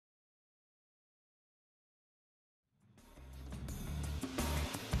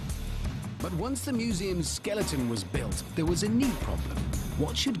But once the museum's skeleton was built, there was a new problem.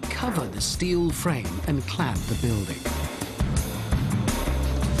 What should cover the steel frame and clad the building?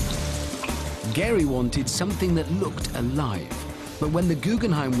 Gary wanted something that looked alive. But when the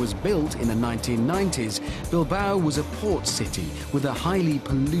Guggenheim was built in the 1990s, Bilbao was a port city with a highly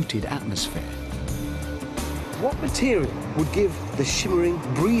polluted atmosphere. What material would give the shimmering,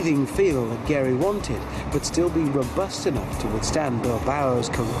 breathing feel that Gary wanted, but still be robust enough to withstand Bilbao's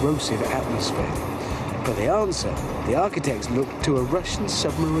corrosive atmosphere? For the answer, the architects looked to a Russian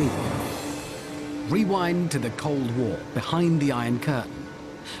submarine. Rewind to the Cold War, behind the Iron Curtain.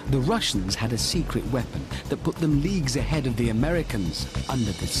 The Russians had a secret weapon that put them leagues ahead of the Americans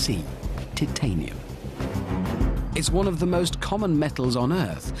under the sea: titanium. It's one of the most common metals on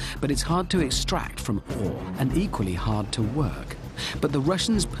Earth, but it's hard to extract from ore and equally hard to work. But the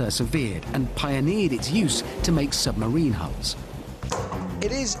Russians persevered and pioneered its use to make submarine hulls.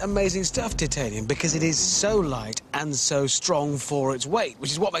 It is amazing stuff, titanium, because it is so light and so strong for its weight,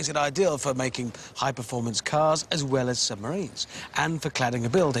 which is what makes it ideal for making high-performance cars as well as submarines, and for cladding a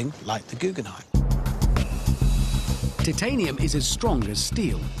building like the Guggenheim. Titanium is as strong as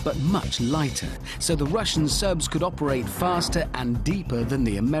steel, but much lighter, so the Russian subs could operate faster and deeper than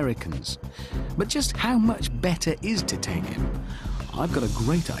the Americans. But just how much better is titanium? I've got a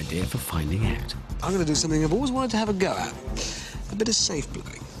great idea for finding out. I'm going to do something I've always wanted to have a go at. A bit of safe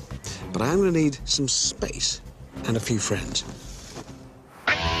blowing. But I'm going to need some space and a few friends.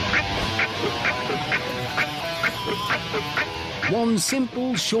 One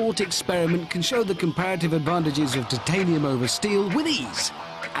simple, short experiment can show the comparative advantages of titanium over steel with ease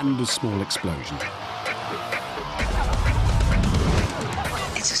and a small explosion.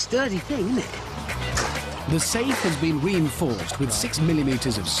 It's a sturdy thing, isn't it? The safe has been reinforced with 6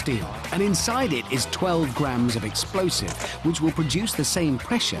 millimeters of steel, and inside it is 12 grams of explosive, which will produce the same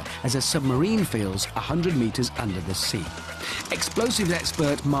pressure as a submarine feels 100 meters under the sea. Explosives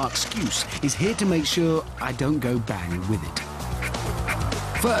expert Mark Skuse is here to make sure I don't go bang with it.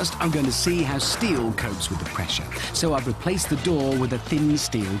 First, I'm going to see how steel copes with the pressure, so I've replaced the door with a thin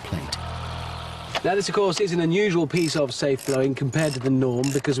steel plate. Now, this, of course, is an unusual piece of safe blowing compared to the norm,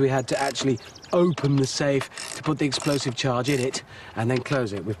 because we had to actually open the safe to put the explosive charge in it and then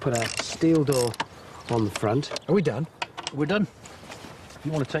close it. We've put a steel door on the front. Are we done? We're done.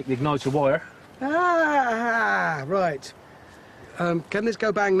 You want to take the igniter wire? Ah, right. Can this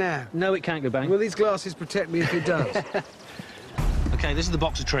go bang now? No, it can't go bang. Will these glasses protect me if it does? OK, this is the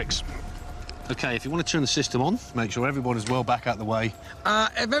box of tricks. OK, if you want to turn the system on, make sure everyone is well back out the way.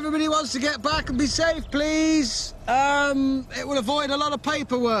 If everybody wants to get back and be safe, please. It will avoid a lot of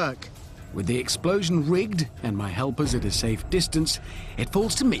paperwork. With the explosion rigged and my helpers at a safe distance, it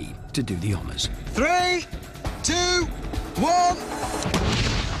falls to me to do the honours. 3, 2,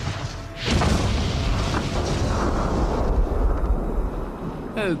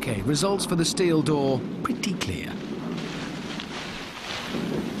 1... OK, results for the steel door pretty clear.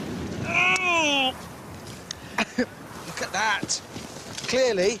 Look at that.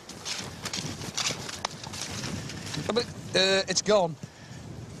 Clearly. Oh, but, it's gone.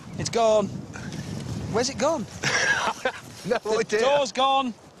 It's gone. Where's it gone? No idea. The door's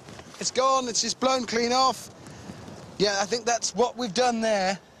gone. It's gone. It's just blown clean off. Yeah, I think that's what we've done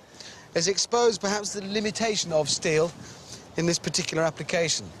there, is expose perhaps the limitation of steel in this particular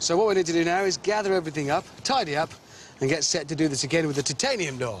application. So what we need to do now is gather everything up, tidy up, and get set to do this again with the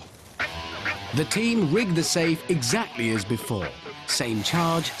titanium door. The team rigged the safe exactly as before. Same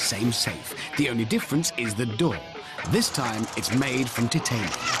charge, same safe. The only difference is the door. This time, it's made from titanium.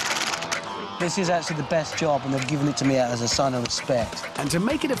 This is actually the best job, and they've given it to me as a sign of respect. And to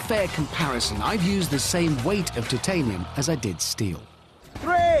make it a fair comparison, I've used the same weight of titanium as I did steel.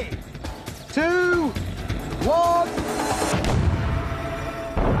 3, 2,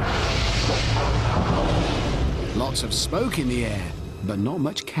 1... Lots of smoke in the air, but not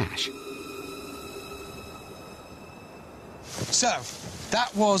much cash. So,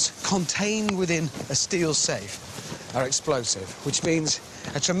 that was contained within a steel safe, our explosive, which means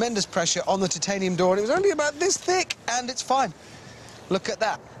a tremendous pressure on the titanium door, and it was only about this thick, and it's fine. Look at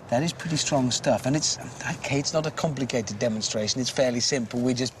that. That is pretty strong stuff, and it's not a complicated demonstration. It's fairly simple.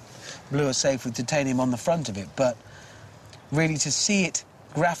 We just blew a safe with titanium on the front of it, but really to see it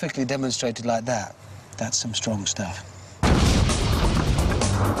graphically demonstrated like that, that's some strong stuff.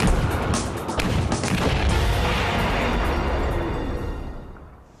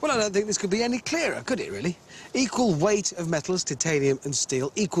 Well, I don't think this could be any clearer, could it, really? Equal weight of metals, titanium and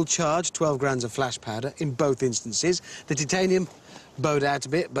steel, equal charge, 12 grams of flash powder in both instances. The titanium bowed out a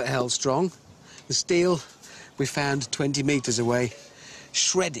bit, but held strong. The steel, we found 20 metres away,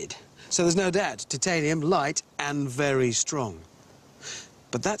 shredded. So there's no doubt, titanium, light and very strong.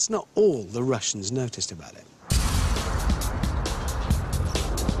 But that's not all the Russians noticed about it.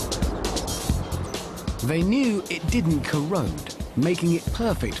 They knew it didn't corrode, making it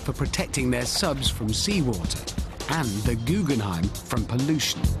perfect for protecting their subs from seawater and the Guggenheim from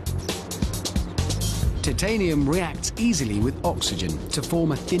pollution. Titanium reacts easily with oxygen to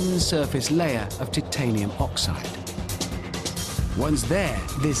form a thin surface layer of titanium oxide. Once there,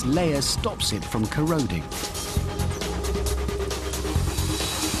 this layer stops it from corroding.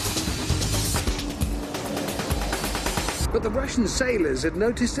 But the Russian sailors had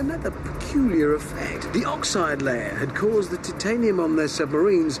noticed another peculiar effect. The oxide layer had caused the titanium on their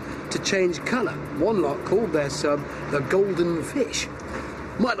submarines to change colour. One lot called their sub the Golden Fish.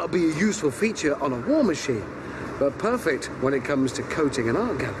 Might not be a useful feature on a war machine, but perfect when it comes to coating an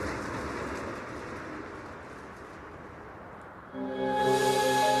art gallery.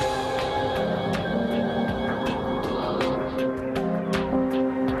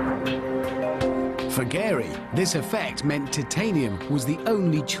 For Gary, this effect meant titanium was the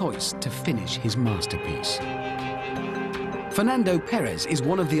only choice to finish his masterpiece. Fernando Perez is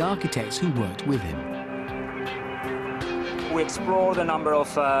one of the architects who worked with him. We explored a number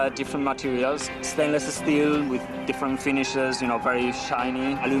of different materials. Stainless steel with different finishes, very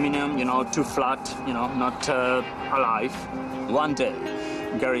shiny. Aluminum, too flat, not alive. One day,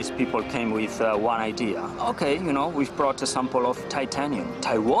 Gary's people came with one idea. Okay, we've brought a sample of titanium.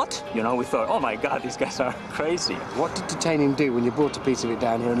 What? We thought, oh my God, these guys are crazy. What did titanium do when you brought a piece of it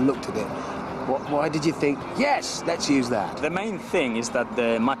down here and looked at it? Why did you think, yes, let's use that? The main thing is that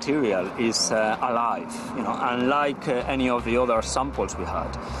the material is alive, unlike any of the other samples we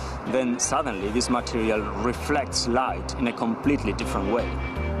had. Then suddenly this material reflects light in a completely different way.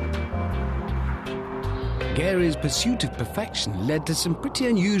 Gary's pursuit of perfection led to some pretty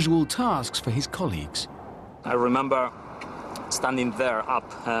unusual tasks for his colleagues. I remember standing there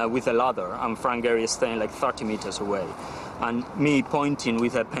up with a ladder, and Frank Gehry is staying like 30 meters away, and me pointing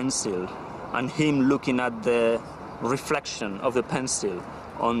with a pencil, and him looking at the reflection of the pencil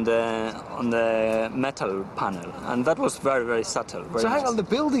on the metal panel, and that was very, very subtle. So hang on, the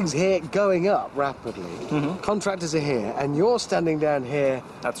building's here going up rapidly. Contractors are here, and you're standing down here.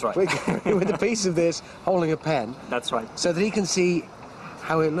 That's right. with a piece of this, holding a pen. That's right. So that he can see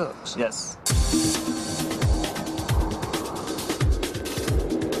how it looks. Yes.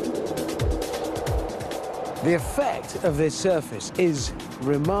 The effect of this surface is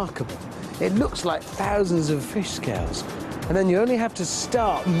remarkable. It looks like thousands of fish scales. And then you only have to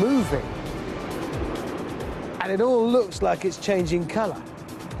start moving, and it all looks like it's changing colour.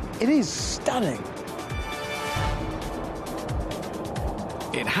 It is stunning.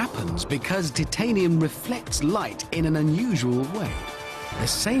 It happens because titanium reflects light in an unusual way, the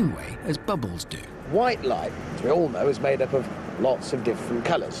same way as bubbles do. White light, as we all know, is made up of lots of different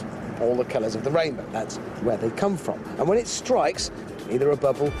colours, all the colours of the rainbow. That's where they come from. And when it strikes either a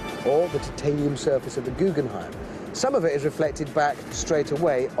bubble or the titanium surface of the Guggenheim, some of it is reflected back straight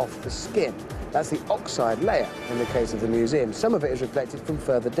away off the skin. That's the oxide layer in the case of the museum. Some of it is reflected from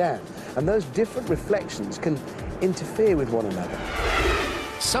further down. And those different reflections can interfere with one another.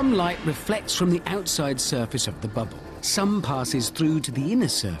 Some light reflects from the outside surface of the bubble. Some passes through to the inner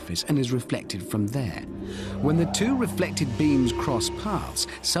surface and is reflected from there. When the two reflected beams cross paths,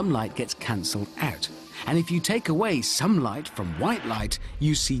 some light gets cancelled out. And if you take away some light from white light,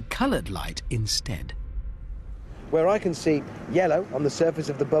 you see coloured light instead. Where I can see yellow on the surface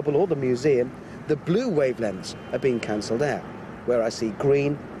of the bubble or the museum, the blue wavelengths are being cancelled out. Where I see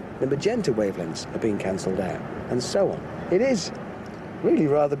green, the magenta wavelengths are being cancelled out, and so on. It is really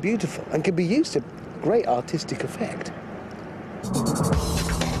rather beautiful and can be used to great artistic effect.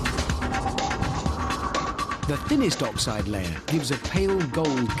 The thinnest oxide layer gives a pale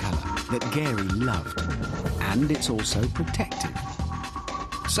gold colour that Gary loved, and it's also protective.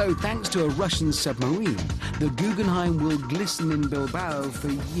 So thanks to a Russian submarine, the Guggenheim will glisten in Bilbao for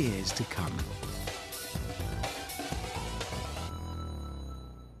years to come.